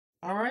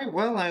Alright,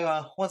 well,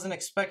 I wasn't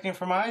expecting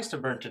for my eyes to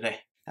burn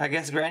today. I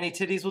guess granny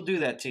titties will do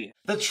that to you.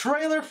 The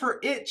trailer for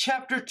It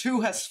Chapter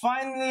 2 has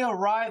finally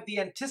arrived. The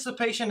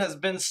anticipation has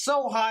been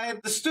so high.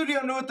 The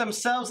studio knew it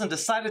themselves and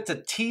decided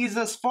to tease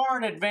us far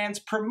in advance,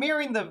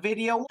 premiering the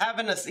video,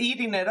 having us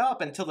eating it up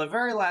until the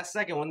very last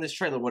second when this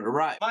trailer would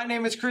arrive. My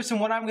name is Chris,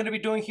 and what I'm going to be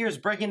doing here is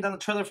breaking down the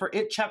trailer for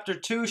It Chapter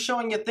 2,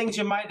 showing you things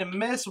you might have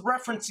missed,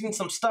 referencing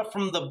some stuff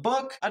from the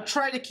book. I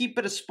try to keep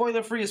it as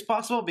spoiler-free as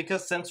possible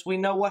because since we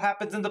know what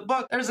happens in the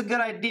book, there's a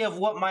good idea of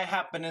what might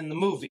happen in the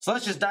movie. So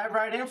let's just dive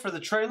right in for the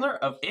trailer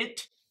of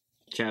It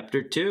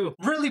Chapter 2.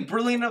 Really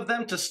brilliant of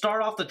them to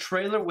start off the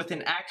trailer with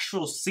an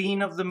actual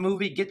scene of the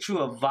movie, get you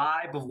a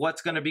vibe of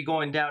what's going to be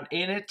going down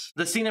in it.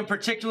 The scene in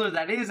particular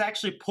that is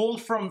actually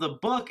pulled from the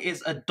book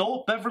is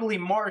adult Beverly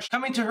Marsh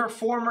coming to her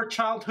former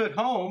childhood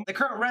home. The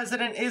current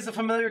resident is a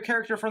familiar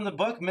character from the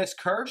book, Miss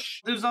Kirsch.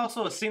 There's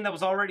also a scene that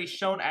was already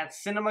shown at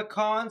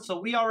CinemaCon,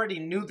 so we already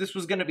knew this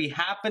was going to be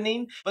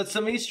happening, but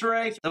some Easter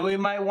eggs that we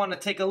might want to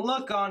take a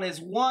look on is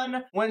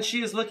one, when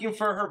she is looking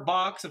for her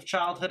box of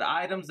childhood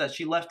items that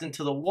she left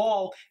into the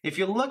wall. If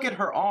you look at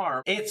her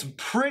arm, it's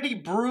pretty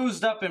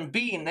bruised up and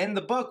beaten. In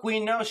the book, we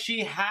know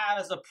she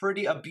has a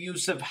pretty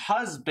abusive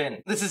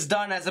husband. This is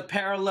done as a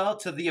parallel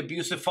to the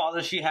abusive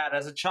father she had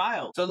as a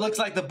child. So it looks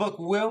like the book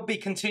will be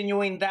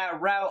continuing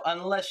that route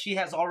unless she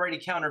has already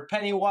countered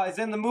Pennywise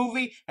in the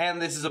movie, and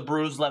this is a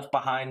bruise left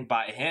behind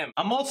by him.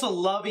 I'm also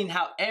loving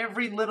how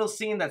every little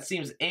scene that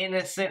seems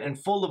innocent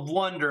and full of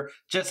wonder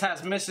just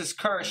has Mrs.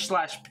 Kirsch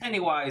 /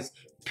 Pennywise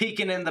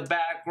peeking in the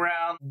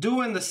background,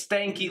 doing the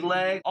stanky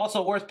leg.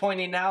 Also worth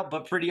pointing out,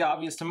 but pretty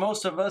obvious to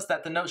most of us,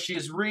 that the note she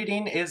is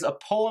reading is a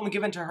poem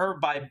given to her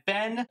by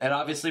Ben. It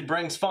obviously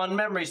brings fond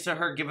memories to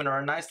her, giving her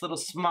a nice little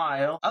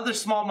smile. Other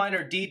small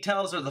minor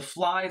details are the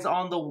flies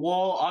on the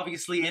wall,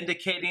 obviously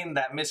indicating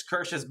that Miss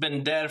Kirsch has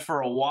been dead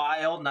for a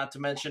while, not to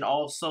mention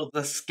also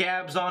the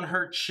scabs on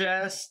her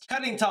chest.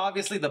 Cutting to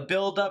obviously the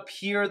build up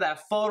here,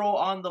 that photo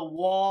on the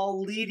wall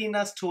leading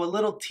us to a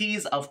little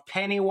tease of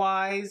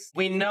Pennywise.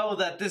 We know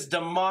that this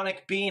demonic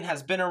being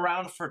has been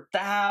around for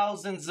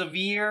thousands of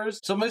years,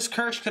 so Miss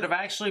Kirsch could have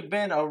actually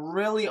been a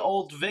really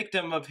old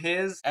victim of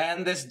his,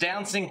 and this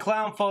dancing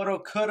clown photo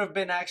could have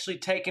been actually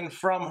taken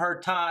from her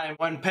time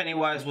when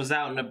Pennywise was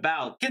out and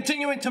about.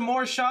 Continuing to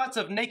more shots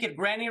of naked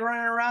granny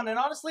running around, and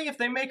honestly, if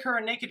they make her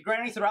a naked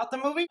granny throughout the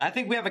movie, I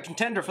think we have a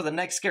contender for the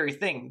next scary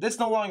thing. This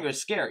no longer is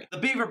scary. The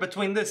beaver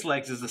between this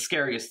legs is the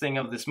scariest thing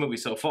of this movie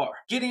so far.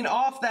 Getting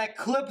off that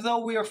clip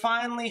though, we are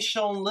finally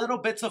shown little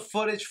bits of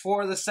footage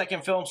for the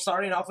second film,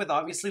 starting off with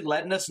obviously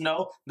letting us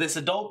know this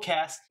adult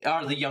cast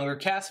are the younger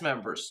cast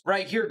members.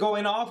 Right here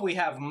going off, we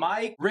have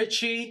Mike,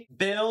 Richie,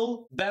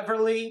 Bill,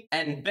 Beverly,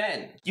 and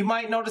Ben. You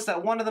might notice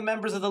that one of the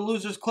members of the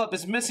Losers Club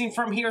is missing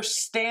from here,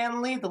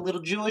 Stanley, the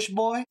little Jewish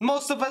boy.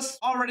 Most of us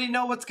already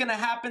know what's gonna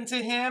happen to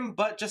him,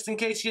 but just in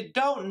case you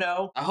don't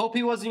know, I hope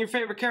he wasn't your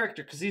favorite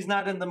character because he's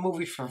not in the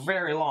movie for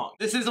very long.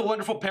 This is a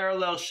wonderful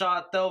parallel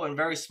shot though, and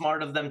very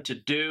smart of them to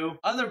do.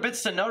 Other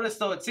bits to notice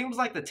though, it seems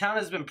like the town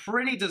has been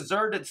pretty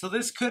deserted, so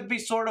this could be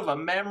sort of a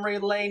memory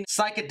lane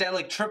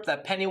psychedelic trip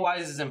that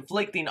Pennywise is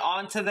inflicting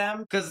onto them,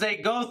 because they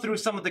go through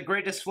some of the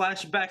greatest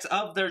flashbacks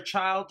of their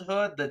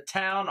childhood, the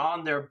town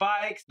on their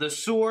bikes, the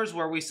sewers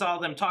where we saw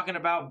them talking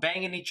about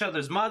banging each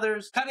other's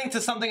mothers. Cutting to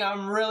something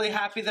I'm really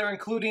happy they're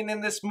including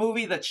in this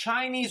movie, the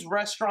Chinese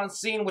restaurant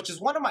scene, which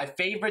is one of my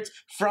favorites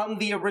from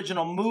the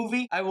original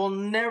movie. I will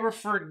never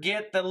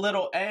forget the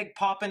little egg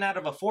popping out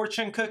of a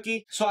fortune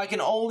cookie, so I can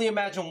only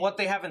imagine what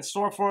they have in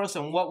store for us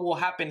and what will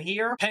happen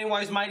here.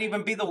 Pennywise might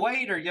even be the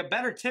waiter. You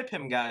better tip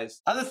him, guys.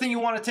 Other thing you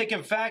want to take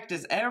in fact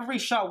is every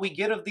shot we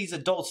get of these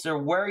adults, they're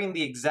wearing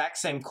the exact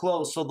same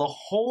clothes, so the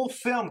whole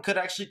film could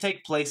actually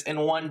take place in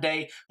one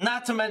day,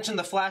 not to mention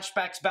the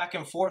flashbacks back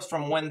and forth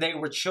from when they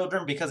were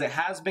children, because it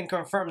has been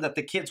confirmed that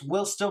the kids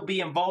will still be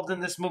involved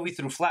in this movie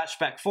through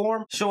flashback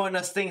form, showing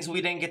us things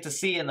we didn't get to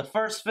see in the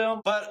first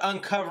film, but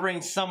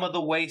uncovering some of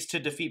the ways to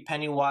defeat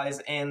Pennywise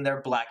in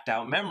their blacked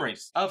out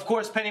memories. Of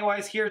course,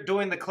 Pennywise here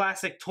doing the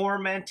classic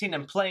tormenting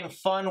and playing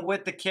fun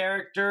with the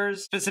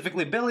characters,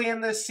 specifically Billy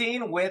in this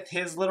scene with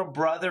his little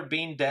brother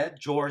being dead,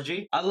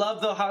 Georgie. I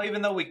love though how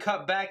even though we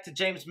cut back to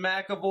James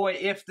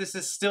McAvoy, if this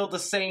is still the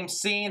same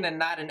scene and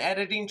not an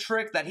editing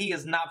trick, that he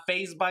is not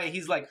fazed by it.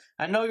 He's like,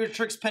 I know your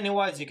tricks,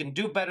 Pennywise, you can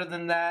do better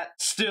than that.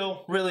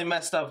 Still really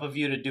messed up of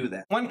you to do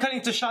that. When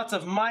cutting to shots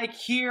of Mike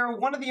here,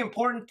 one of the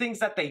important things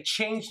that they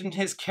changed in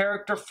his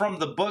character from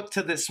the book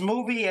to this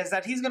movie is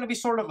that he's going to be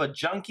sort of a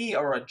junkie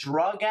or a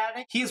drug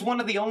addict. He is one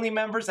of the only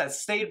members that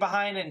stayed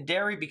behind in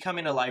Derry,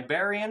 becoming a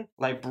librarian.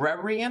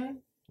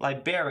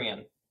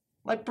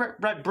 like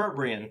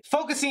Bradbury,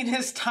 focusing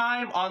his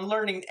time on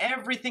learning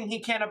everything he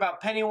can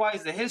about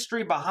Pennywise, the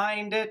history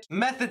behind it,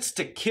 methods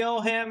to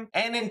kill him,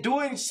 and in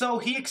doing so,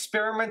 he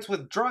experiments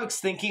with drugs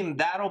thinking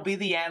that'll be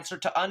the answer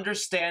to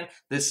understand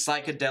this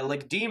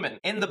psychedelic demon.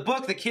 In the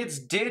book, the kids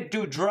did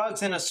do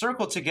drugs in a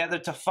circle together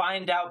to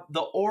find out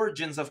the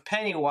origins of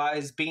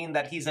Pennywise, being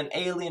that he's an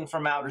alien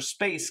from outer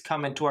space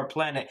coming to our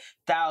planet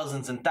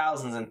thousands and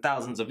thousands and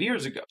thousands of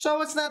years ago.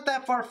 So it's not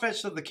that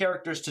far-fetched of the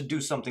characters to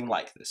do something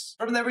like this.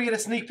 From there, we get a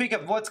sneak peek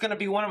of what's going to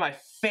be one of my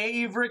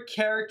favorite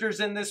characters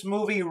in this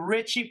movie,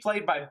 Richie,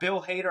 played by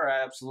Bill Hader.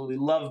 I absolutely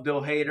love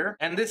Bill Hader.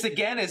 And this,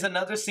 again, is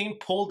another scene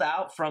pulled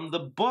out from the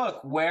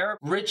book where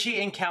Richie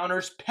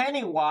encounters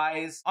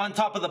Pennywise on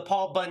top of the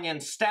Paul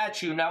Bunyan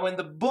statue. Now, in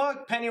the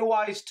book,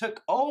 Pennywise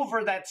took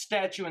over that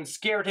statue and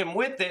scared him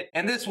with it.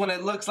 And this one,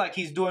 it looks like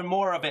he's doing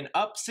more of an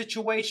up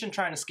situation,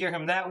 trying to scare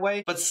him that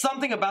way. But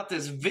something about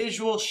this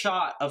visual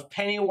shot of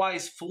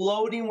Pennywise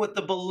floating with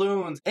the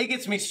balloons, it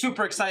gets me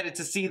super excited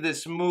to see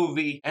this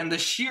movie. And the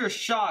sheer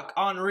shock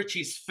on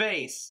Richie's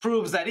face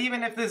proves that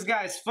even if this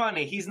guy's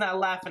funny, he's not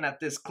laughing at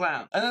this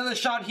clown. Another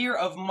shot here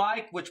of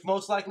Mike, which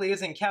most likely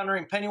is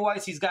encountering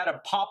Pennywise. He's got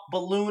a pop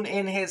balloon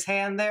in his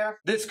hand there.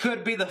 This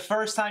could be the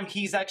first time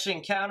he's actually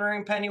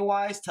encountering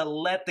Pennywise to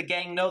let the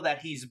gang know that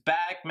he's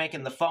back,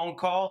 making the phone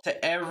call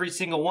to every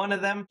single one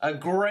of them. A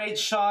great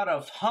shot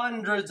of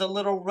hundreds of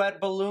little red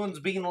balloons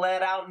being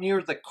let out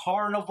near the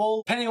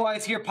carnival.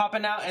 Pennywise here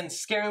popping out and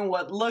scaring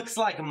what looks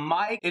like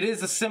Mike. It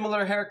is a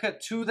similar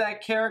haircut to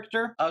that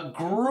character. A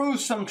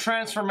gruesome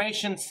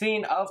transformation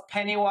scene of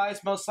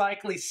Pennywise, most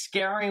likely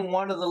scaring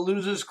one of the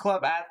Losers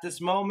Club at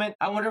this moment.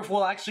 I wonder if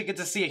we'll actually get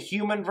to see a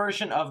human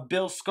version of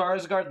Bill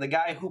Skarsgård, the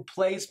guy who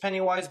plays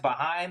Pennywise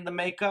behind the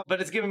makeup,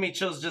 but it's giving me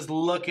chills just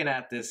looking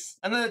at this.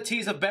 Another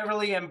tease of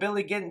Beverly and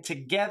Billy getting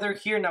together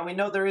here. Now, we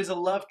know there is a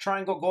love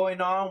triangle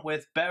going on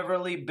with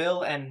Beverly,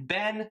 Bill, and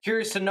Ben.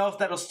 Curious to know if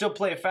that'll still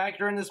play a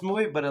factor in this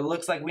movie, but it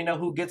looks like we know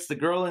who gets the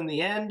girl in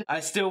the end. I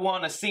still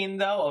want a scene,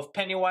 though, of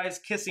Pennywise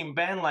kissing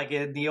Ben like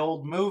in the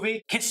old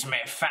movie. Kiss me,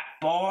 fat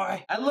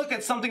boy. I look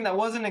at something that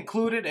wasn't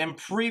included in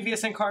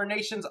previous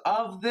incarnations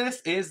of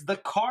this is the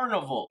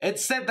carnival. It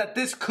said that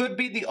this could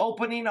be the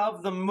opening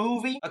of the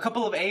movie. A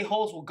couple of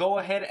a-holes will go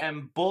ahead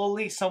and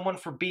bully someone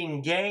for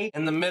being gay.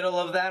 In the middle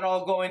of that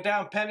all going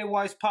down,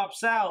 Pennywise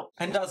pops out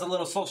and does a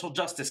little social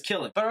justice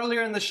killing. But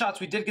earlier in the shots,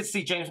 we did get to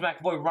see James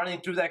McAvoy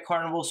running through that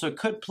carnival, so it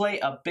could play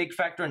a big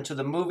factor into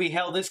the movie.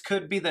 Hell, this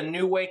could be the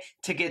new way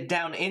to get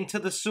down into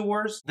the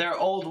sewers. Their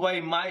old way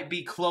might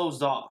be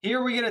closed off.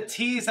 Here we get a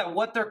tease at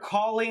what they're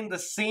calling the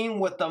scene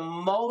with the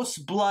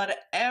most blood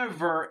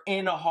ever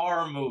in a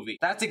horror movie.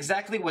 That's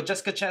exactly what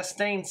Jessica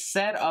Chastain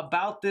said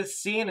about this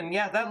scene, and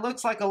yeah, that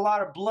looks like a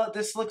lot of blood.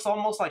 This looks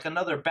almost like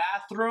another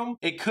bathroom.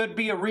 It could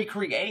be a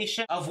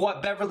recreation of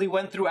what Beverly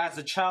went through as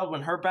a child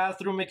when her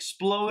bathroom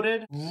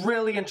exploded.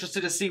 Really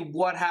interested to see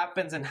what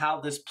happens and how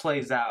this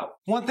plays out.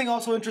 One thing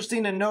also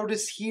interesting to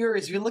notice here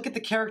is if you look at the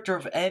character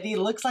of Eddie, it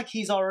looks like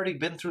he's already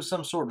been through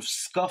some sort of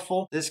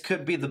scuffle. This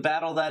could be the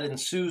battle that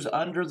ensues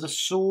under the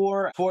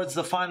sewer towards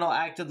the final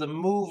act of the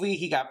movie.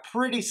 He got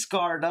pretty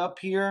scarred up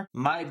here.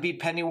 Might be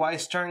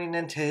Pennywise turning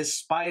into his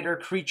spider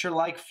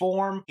creature-like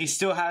form. He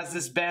still has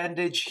this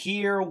bandage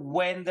here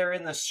when they're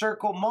in the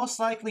circle, most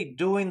likely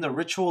doing the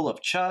ritual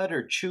of Chud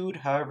or Chud,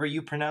 however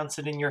you pronounce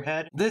it in your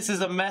head. This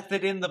is a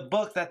method in the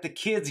book that the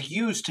kids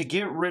use to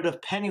get rid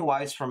of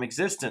Pennywise from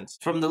existence.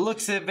 From the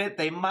looks of it,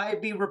 they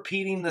might be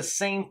repeating the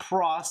same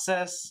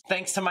process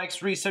thanks to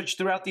Mike's research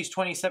throughout these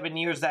 27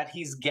 years that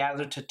he's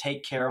gathered to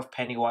take care of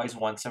Pennywise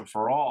once and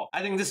for all.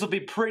 I think this will be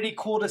pretty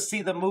cool to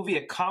see the movie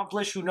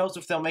accomplish. Who knows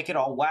if they'll make it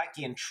all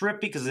wacky and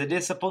trippy, because it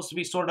is supposed to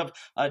be sort of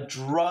a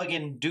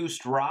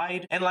drug-induced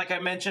ride. And like I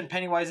mentioned,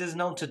 Pennywise is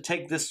known to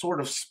take this sort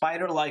of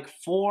spider-like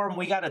form.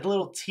 We got a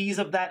little tease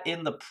of that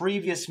in the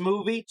previous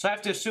movie, so I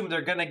have to assume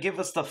they're going to give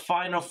us the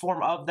final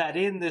form of that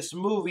in this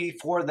movie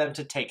for them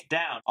to take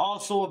down.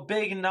 Also, a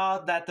big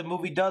nod that the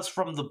movie does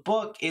from the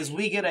book is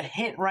we get a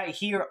hint right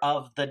here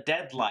of the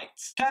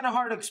Deadlights. Kind of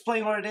hard to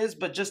explain what it is,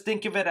 but just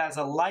think of it as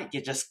a light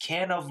you just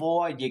can't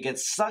avoid. You get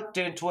sucked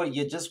into it,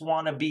 you just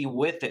want to be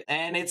with it.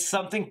 And it's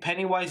something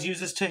Pennywise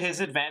uses to his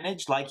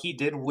advantage, like he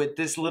did with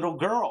this little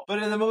girl.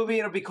 But in the movie,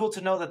 it'll be cool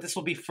to know that this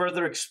will be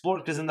further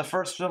explored, because in the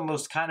first film it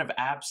was kind of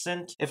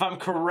absent. If I'm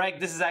correct,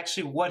 this is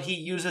actually what he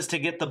uses to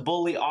get the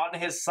bully on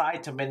his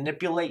side, to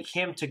manipulate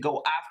him to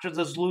go after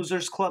this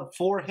Losers Club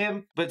for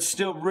him. But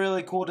still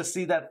really cool to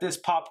see that this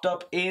popped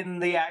up in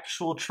the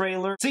actual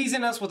trailer,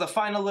 teasing us with a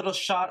final little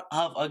shot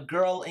of a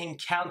girl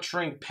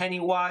encountering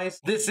Pennywise.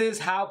 This is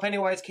how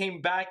Pennywise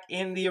came back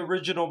in the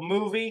original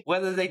movie.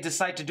 Whether they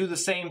decide to do the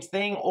same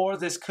thing, or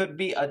this could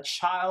be a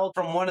child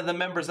from one of the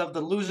members of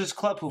the Losers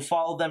Club who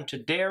followed them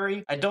to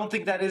Derry. I don't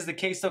think that is the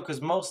case though,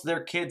 because most of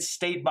their kids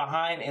stayed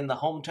behind in the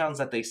hometowns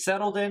that they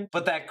settled in.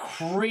 But that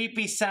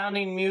creepy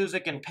sounding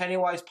music and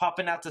Pennywise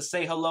popping out to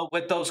say hello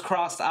with those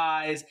crossed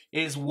eyes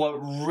is what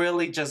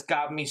really just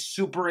got me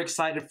super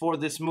excited for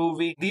this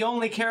movie. The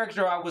only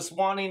character I was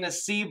wanting to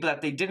see but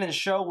that they didn't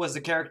show was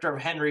the character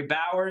of Henry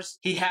Bowers.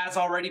 He has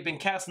already been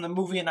cast in the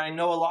movie, and I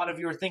know a lot of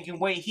you are thinking,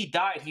 wait, he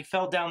died, he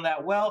fell down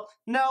that well.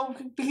 No,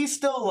 he's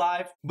still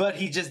alive, but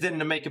he just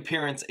didn't make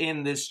appearance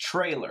in this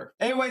trailer.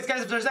 Anyways,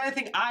 guys, if there's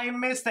anything I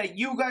missed that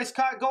you guys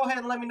caught, go ahead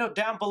and let me know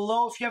down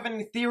below. If you have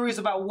any theories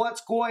about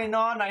what's going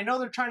on, I know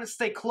they're trying to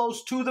stay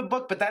close to the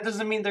book, but that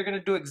doesn't mean they're going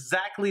to do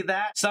exactly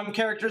that. Some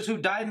characters who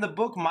died in the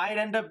book might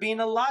end up being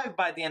alive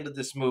by the end of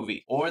this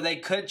movie, or they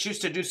could choose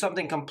to do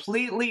something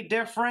completely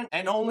different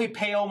and only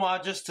pay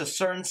homages to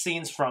certain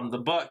scenes from the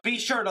book. Be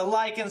sure to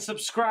like and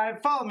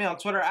subscribe. Follow me on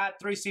Twitter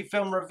at 3C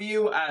Film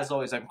Review. As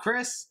always, I'm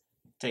Chris.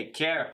 Take care.